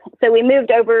ineffective. So we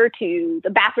moved over to the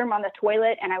bathroom on the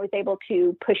toilet and I was able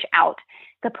to push out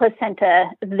the placenta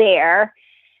there.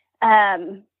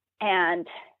 And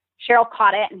Cheryl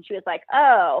caught it and she was like,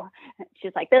 "Oh,"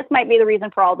 she's like, "this might be the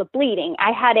reason for all the bleeding."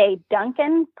 I had a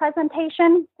Duncan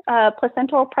presentation,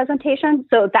 placental presentation.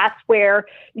 So that's where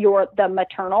the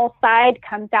maternal side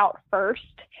comes out first.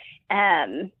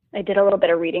 I did a little bit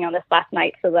of reading on this last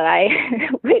night so that I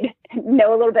would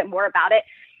know a little bit more about it.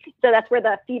 So that's where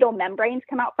the fetal membranes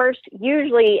come out first.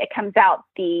 Usually it comes out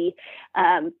the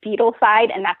fetal side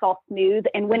and that's all smooth.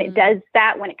 And when it does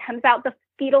that, when it comes out the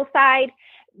fetal side,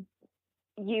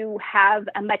 you have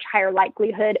a much higher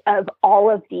likelihood of all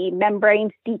of the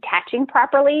membranes detaching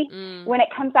properly. When it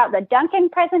comes out the Duncan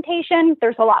presentation,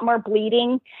 there's a lot more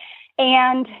bleeding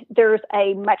and there's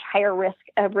a much higher risk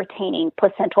of retaining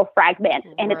placental fragments.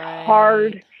 And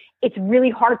it's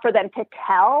really hard for them to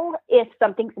tell if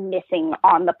something's missing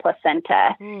on the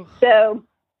placenta. So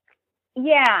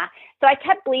I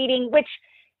kept bleeding, which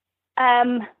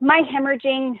my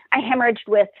hemorrhaging, I hemorrhaged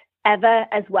with Eva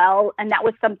as well. And that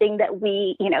was something that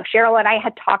Cheryl and I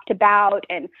had talked about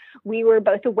and we were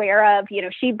both aware of.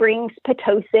 She brings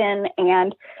Pitocin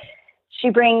and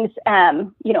she brings,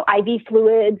 IV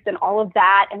fluids and all of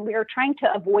that. And we were trying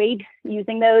to avoid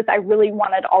using those. I really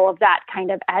wanted all of that kind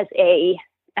of as a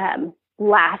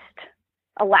last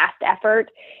effort.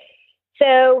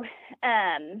 So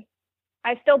I'm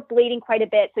still bleeding quite a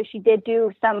bit. So she did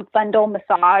do some fundal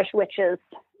massage, which is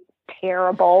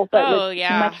terrible, but it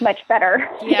was much better.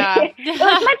 Yeah. It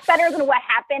was much better than what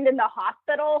happened in the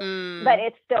hospital, but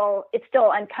it's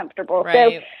still uncomfortable.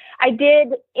 Right. So I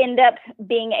did end up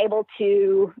being able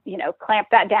to, clamp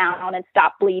that down and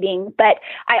stop bleeding, but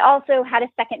I also had a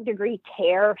 2nd-degree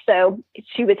tear. So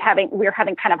we were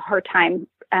having kind of a hard time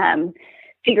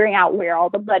figuring out where all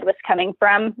the blood was coming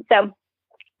from. So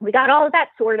we got all of that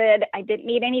sorted. I didn't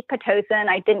need any Pitocin.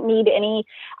 I didn't need any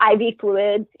IV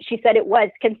fluids. She said it was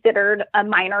considered a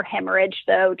minor hemorrhage,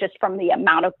 though, just from the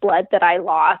amount of blood that I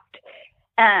lost.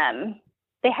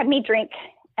 They had me drink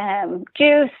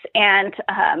juice and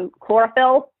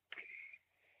chlorophyll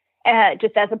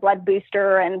just as a blood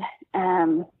booster. And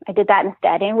I did that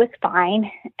instead, and it was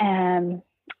fine.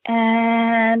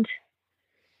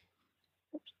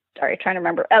 Sorry, trying to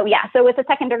remember. Oh, yeah. So with a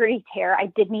 2nd-degree tear, I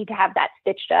did need to have that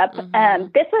stitched up.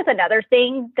 This was another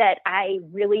thing that I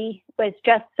really was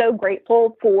just so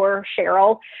grateful for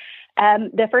Cheryl.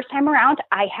 The first time around,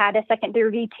 I had a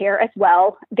 2nd-degree tear as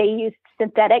well. They used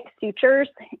synthetic sutures,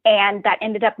 and that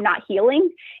ended up not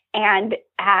healing. And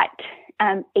at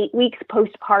 8 weeks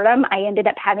postpartum, I ended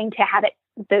up having to have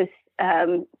the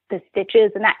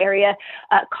stitches in that area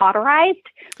cauterized,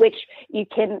 which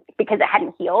because it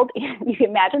hadn't healed, you can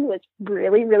imagine was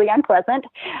really, really unpleasant.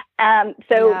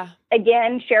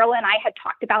 Again, Cheryl and I had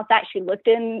talked about that. She looked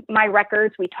in my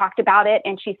records. We talked about it.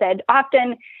 And she said,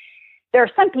 often there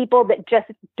are some people that just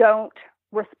don't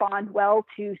respond well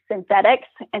to synthetics.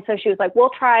 And so she was like,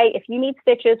 if you need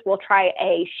stitches, we'll try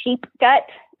a sheep gut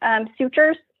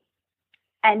sutures.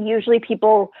 And usually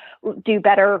people do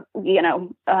better,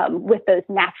 with those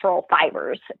natural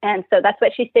fibers. And so that's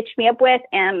what she stitched me up with.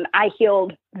 And I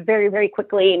healed very, very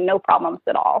quickly, no problems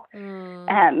at all.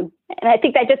 And I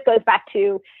think that just goes back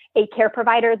to a care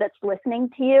provider that's listening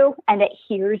to you and that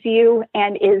hears you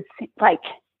and is like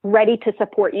ready to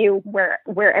support you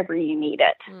wherever you need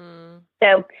it.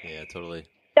 So yeah, totally.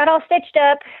 Got all stitched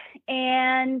up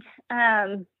and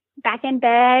back in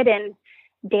bed, and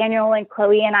Daniel and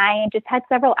Chloe and I just had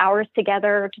several hours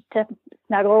together just to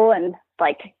snuggle and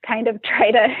like kind of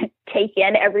try to take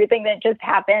in everything that just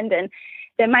happened. And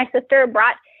then my sister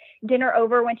brought dinner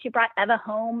over when she brought Eva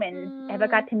home, and Eva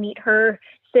got to meet her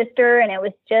sister, and it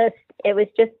was just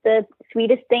the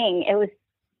sweetest thing. It was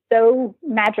so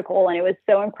magical, and it was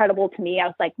so incredible to me. I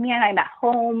was like, man, I'm at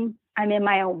home. I'm in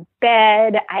my own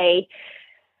bed. I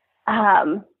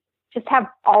just have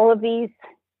all of these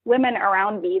women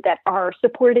around me that are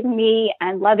supporting me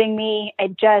and loving me.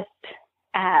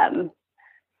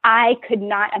 I could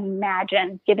not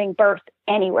imagine giving birth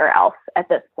anywhere else at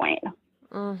this point.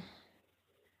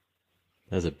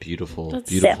 That's a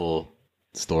beautiful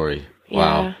story. Yeah,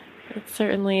 Wow. It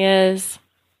certainly is.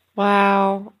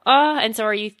 Wow. And so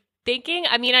are you thinking?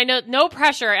 I mean, I know no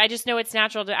pressure. I just know it's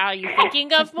natural to. Are you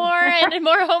thinking of more and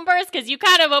more home births? Because you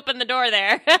kind of opened the door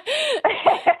there.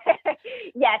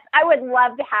 Yes, I would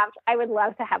love to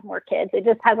have more kids. It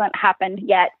just hasn't happened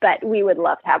yet, but we would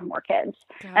love to have more kids.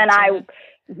 Gotcha. And I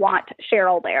want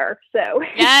Cheryl there. So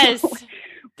yes,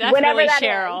 definitely that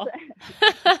Cheryl.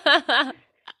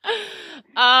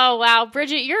 Oh, wow.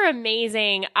 Bridget, you're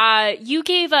amazing. You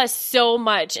gave us so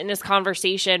much in this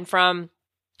conversation, from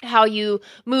how you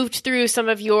moved through some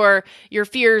of your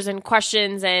fears and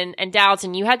questions and doubts,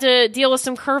 and you had to deal with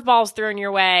some curveballs thrown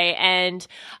your way, and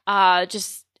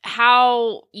just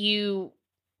how you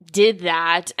did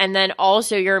that. And then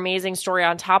also your amazing story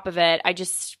on top of it.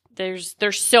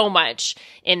 There's so much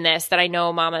in this that I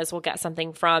know mamas will get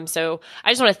something from. So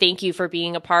I just want to thank you for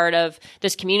being a part of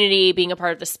this community, being a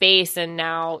part of the space, and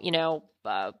now,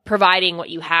 providing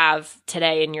what you have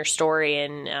today in your story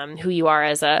and who you are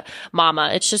as a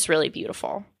mama. It's just really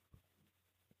beautiful.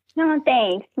 No,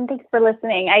 thanks. And thanks for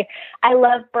listening. I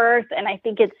love birth, and I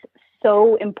think it's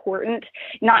so important,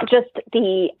 not just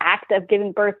the act of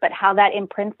giving birth, but how that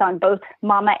imprints on both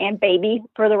mama and baby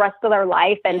for the rest of their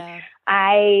life. And yeah.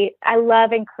 I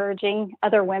love encouraging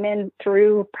other women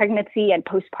through pregnancy and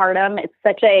postpartum. It's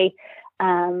such a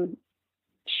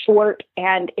short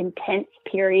and intense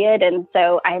period. And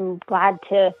so I'm glad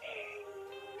to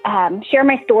share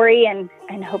my story and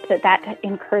hope that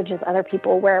encourages other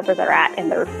people wherever they're at in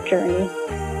their journey.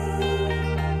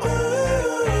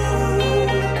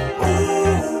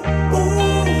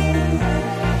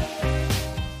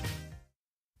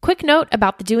 Quick note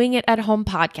about the Doing It at Home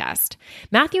podcast.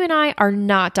 Matthew and I are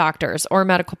not doctors or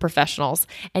medical professionals,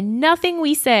 and nothing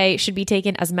we say should be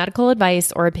taken as medical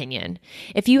advice or opinion.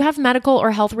 If you have medical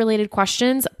or health-related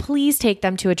questions, please take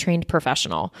them to a trained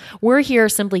professional. We're here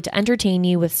simply to entertain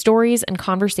you with stories and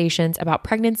conversations about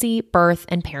pregnancy, birth,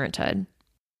 and parenthood.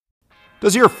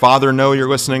 Does your father know you're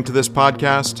listening to this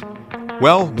podcast?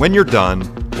 Well, when you're done,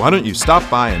 why don't you stop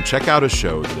by and check out a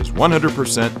show that is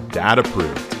 100%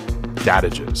 dad-approved.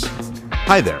 Dadages.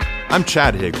 Hi there, I'm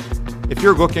Chad Higgle. If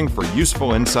you're looking for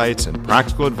useful insights and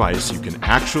practical advice you can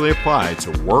actually apply to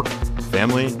work,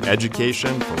 family,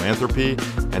 education, philanthropy,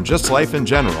 and just life in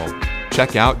general,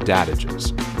 check out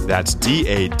Dadages. That's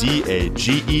DADAGES,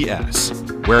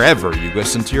 wherever you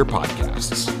listen to your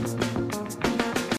podcasts.